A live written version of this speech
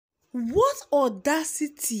What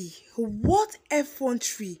audacity, what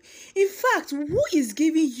effrontery. In fact, who is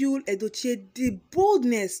giving Edochie the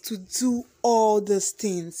boldness to do all those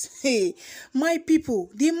things? Hey, my people,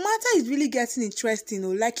 the matter is really getting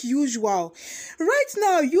interesting, like usual. Right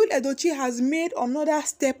now, Edochie has made another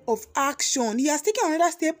step of action. He has taken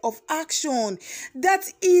another step of action that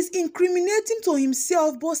is incriminating to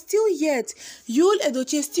himself, but still yet,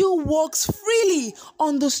 Edochie still walks freely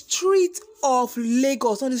on the street of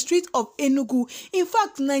Lagos, on the street of Enugu, in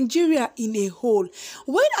fact Nigeria in a whole.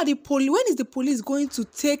 When is the police going to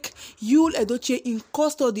take Edochie in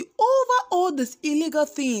custody over all these illegal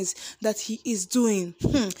things that he is doing?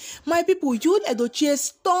 My people, Edochie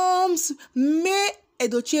storms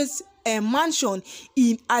Edochie's mansion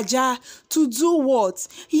in Ajah to do what?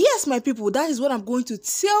 Yes, my people, that is what I'm going to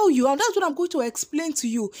tell you, and that's what I'm going to explain to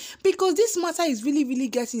you, because this matter is really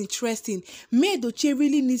getting interesting. Edochie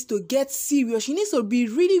really needs to get serious. She needs to be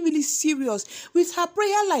really serious with her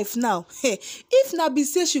prayer life now. Hey, if Nabi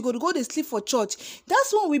says she go to sleep for church,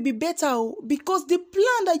 that's one will be better, because the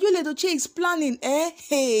plan that Edochie is planning,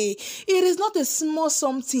 hey, it is not a small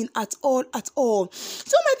something at all.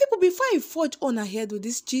 So my people, before I forge on ahead with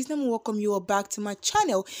this gist, let me welcome you all back to my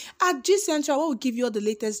channel at G Central, where we give you all the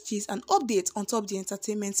latest gist and updates on top of the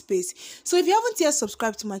entertainment space. So if you haven't yet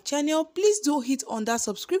subscribed to my channel, please do hit on that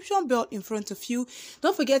subscription bell in front of you.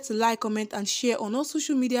 Don't forget to like, comment and share on all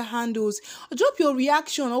social media handles. Drop your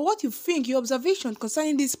reaction or what you think, your observation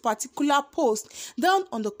concerning this particular post down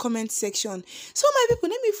on the comment section. So my people,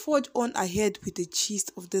 let me forge on ahead with the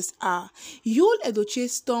gist of this hour. Edochie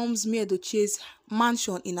storms Edochie's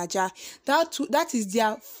mansion in Ajah. That is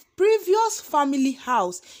their previous family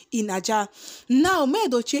house in Ajah. Now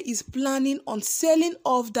Edochie is planning on selling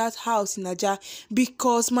off that house in Ajah,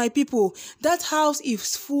 because my people, that house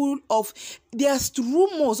is full of, there's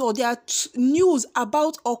rumors or there are news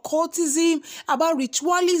about occultism, about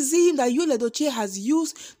ritualism that Edochie has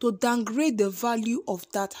used to downgrade the value of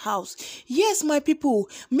that house. Yes, my people,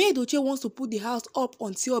 Edochie wants to put the house up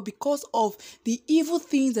on sale because of the evil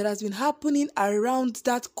things that has been happening around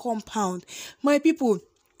that compound. My people,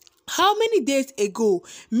 how many days ago,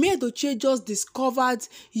 Edochie just discovered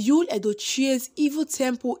Edochie's evil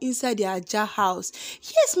temple inside the Ajah house?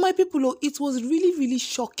 Yes, my people, it was really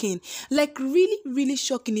shocking. Like really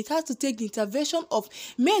shocking. It had to take the intervention of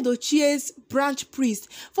Edochie's branch priest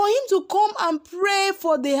for him to come and pray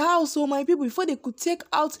for the house, so my people, before they could take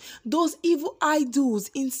out those evil idols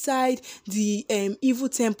inside the evil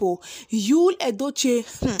temple. Edochie,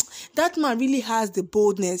 that man really has the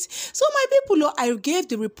boldness. So my people, I gave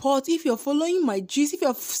the report. If you're following my gist, if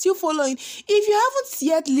you're still following, if you haven't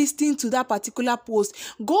yet listened to that particular post,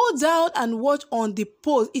 go down and watch on the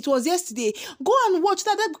post. It was yesterday. Go and watch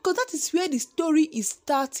that, because that is where the story is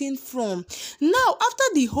starting from. Now, after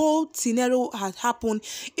the whole scenario had happened,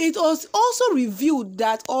 it was also revealed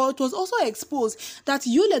that, or it was also exposed that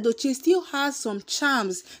Edochie still has some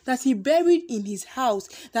charms that he buried in his house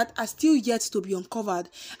that are still yet to be uncovered.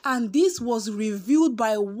 And this was revealed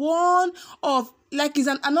by one of, like, he's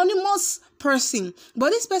an anonymous person, but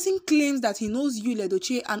this person claims that he knows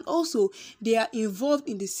Edochie, and also they are involved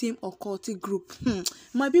in the same occultic group.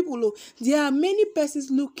 My people, there are many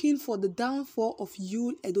persons looking for the downfall of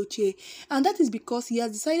Edochie, and that is because he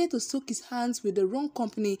has decided to soak his hands with the wrong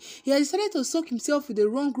company. He has decided to soak himself with the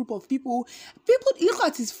wrong group of people. Look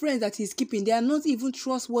at his friends that he's keeping. They are not even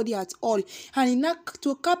trustworthy at all, and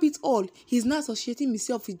to cap it all, he's not associating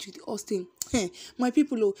himself with judyaustin. My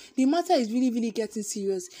people, the matter is really getting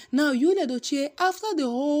serious. Now, Edochie, after the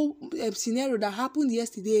whole scenario that happened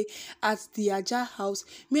yesterday at the Ajah house,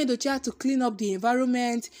 Edochie had to clean up the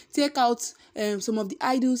environment, take out some of the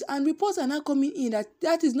idols, and reports are now coming in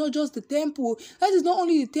that is not just the temple, that is not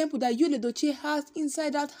only the temple that Edochie has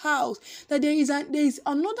inside that house, that there is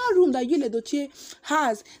another room that Edochie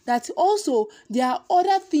has, that also there are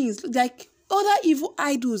other things, like other evil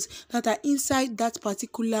idols that are inside that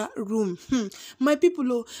particular room. My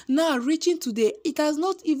people, now reaching today, it is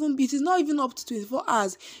not even up to 24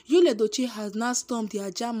 hours. Edochie has now stormed the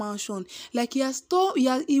Ajah mansion. Like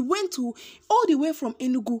he went to all the way from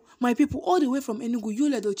Enugu. My people, all the way from Enugu,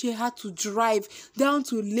 Edochie had to drive down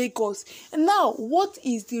to Lagos. And now, what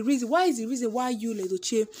is the reason? Why is the reason why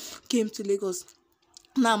Edochie came to Lagos?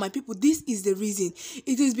 Now, my people, this is the reason.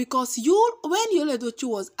 It is because when Edochie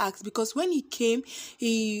was asked, because when he came,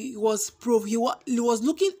 he was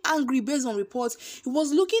looking angry based on reports. He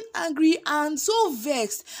was looking angry and so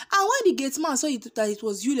vexed. And when the gate man saw that it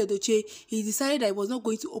was Edochie, he decided that he was not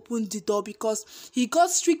going to open the door, because he got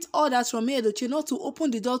strict orders from Edochie not to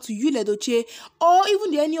open the door to Edochie or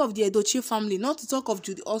even any of the Edochie family, not to talk of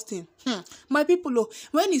judyaustin. My people,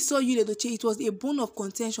 when he saw Edochie, it was a bone of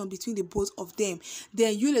contention between the both of them.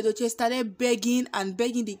 Then Edochie started begging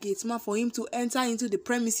the gateman for him to enter into the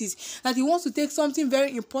premises, that he wants to take something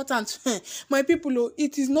very important. My people,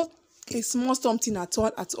 it is not a small something at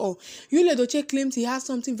all. Edochie claimed he has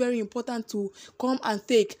something very important to come and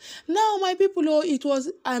take. Now, my people, it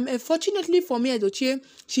was fortunately for me, Edochie,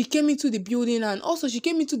 she came into the building, and also she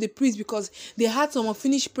came into the priest, because they had some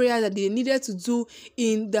unfinished prayers that they needed to do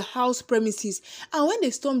in the house premises. And when they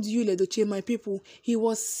stormed Edochie, my people, he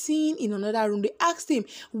was seen in another room. They asked him,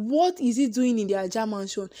 what is he doing in the Aja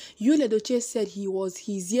mansion? Edochie said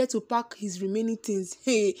he's here to pack his remaining things.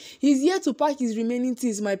 Hey, he's here to pack his remaining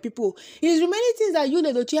things, my people. His remaining things that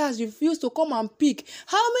Edochie has refused to come and pick.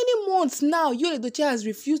 How many months now Edochie has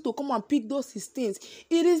refused to come and pick those his things?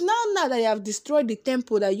 It is now that they have destroyed the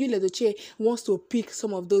temple that Edochie wants to pick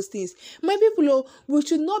some of those things. My people, we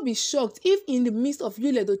should not be shocked if in the midst of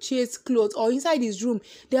Edochie's clothes or inside his room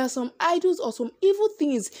there are some idols or some evil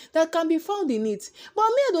things that can be found in it. But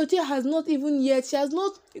Edochie has not even yet, it has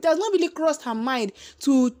not really crossed her mind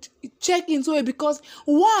to check into it, because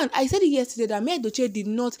one, I said it yesterday that Edochie did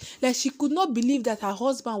not, like, she could not believe that her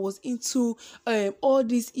husband was into all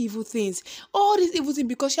these evil things,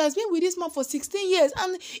 because she has been with this man for 16 years,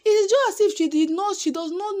 and it is just as if she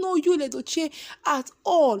does not know Edochie at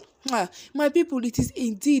all. My people, it is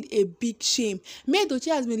indeed a big shame.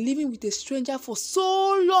 Edochie has been living with a stranger for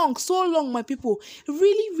so long, my people,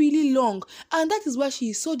 really long, and that is why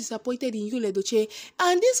she is so disappointed in Edochie.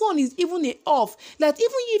 And this one is even a off, that even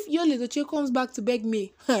if Edochie comes back to beg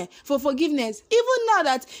me for forgiveness, even now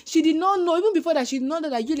that she did not know, even before that she did not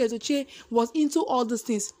know that Edochie was into all these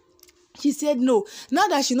things, she said no. Now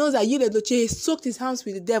that she knows that Edochie soaked his hands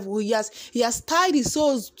with the devil, he has tied his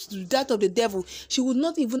souls to that of the devil, she would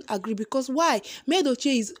not even agree. Because why?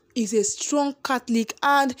 Edochie is a strong Catholic,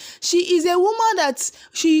 and she is a woman that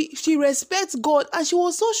she respects God, and she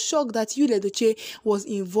was so shocked that Edochie was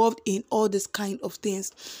involved in all this kind of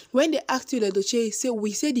things. When they asked Edochie,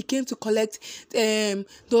 we said he came to collect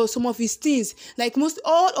some of his things, like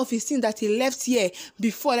all of his things that he left here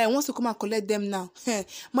before, that he wants to come and collect them now.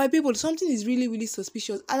 My people, something is really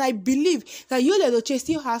suspicious, and I believe that Edochie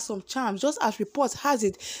still has some charms, just as reports has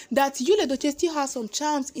it that Edochie still has some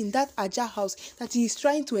charms in that Aja house that he is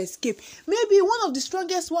trying to escape. Maybe one of the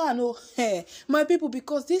strongest one, my people,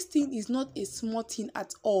 because this thing is not a small thing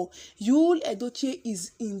at all. Edochie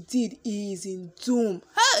is indeed, he is in doom.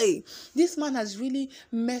 Hey, this man has really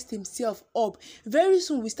messed himself up. Very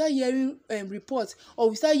soon we start hearing reports, or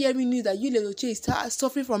we start hearing news that Edochie is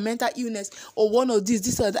suffering from mental illness, or one of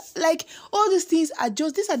this or that. Like, all these things are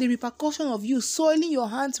these are the repercussions of you soiling your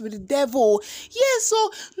hands with the devil. Yes,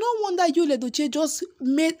 so no wonder Edochie just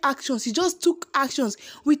made actions. He just took actions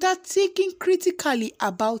without thinking critically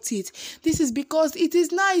about it. This is because it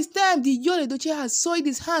is now his time. The Edochie has soiled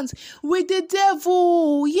his hands with the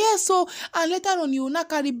devil. Yes, so, and later on, he will not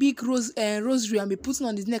carry big rosary and be putting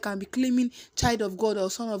on his neck and be claiming child of God or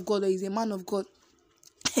son of God, or is a man of God.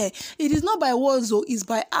 It is not by words, though, it's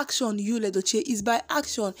by action. Edochie is by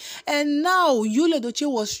action. And now Edochie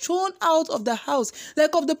was thrown out of the house,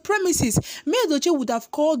 like of the premises. Edochie would have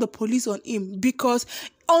called the police on him, because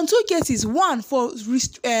on two cases, one for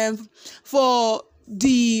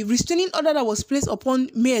the restraining order that was placed upon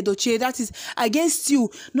Edochie, that is against you,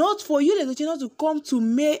 not for Edochie not to come to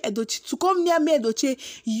Edochie, to come near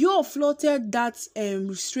Edochie. You flouted that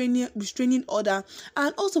restraining order,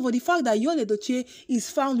 and also for the fact that Edochie is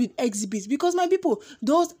found with exhibits, because my people,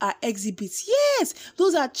 those are exhibits. Yes,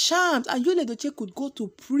 those are charms, and Edochie could go to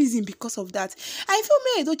prison because of that. I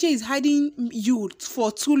feel Edochie is hiding you for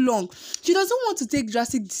too long. She doesn't want to take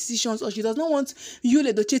drastic decisions, or she does not want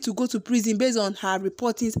Edochie to go to prison based on her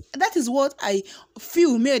reportings. That is what I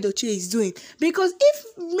feel Edochie is doing, because if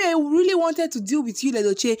May really wanted to deal with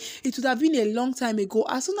Edochie, it would have been a long time ago.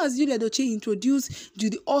 As soon as Edochie introduced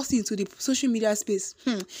judyaustin to the social media space,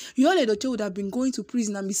 Edochie would have been going to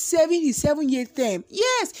prison and be serving his 7-year term.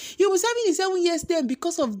 Yes, he was serving his 7 years term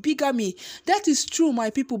because of bigamy. That is true,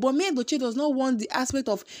 my people. But Edochie does not want the aspect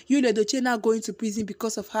of Edochie now going to prison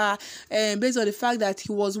because of her, based on the fact that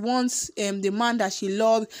he was once the man that she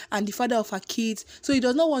loved and the father of her kids. government, so he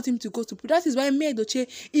does not want him to go to prison. That is why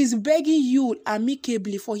Edochie is begging Yul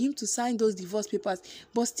amicably for him to sign those divorce papers,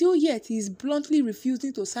 but still yet he is bluntly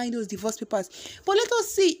refusing to sign those divorce papers. But let us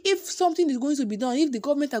see if something is going to be done, if the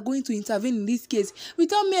government are going to intervene in this case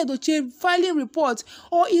without Edochie filing report,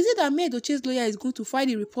 or is it that Edochie's lawyer is going to file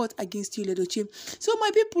a report against Edochie? So my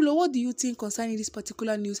people, what do you think concerning this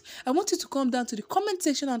particular news? I want you to come down to the comment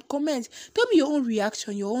section and comment. Tell me your own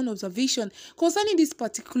reaction, your own observation concerning this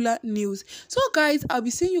particular news. So guys, I'll be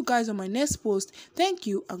seeing you guys on my next post. Thank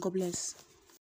you and God bless.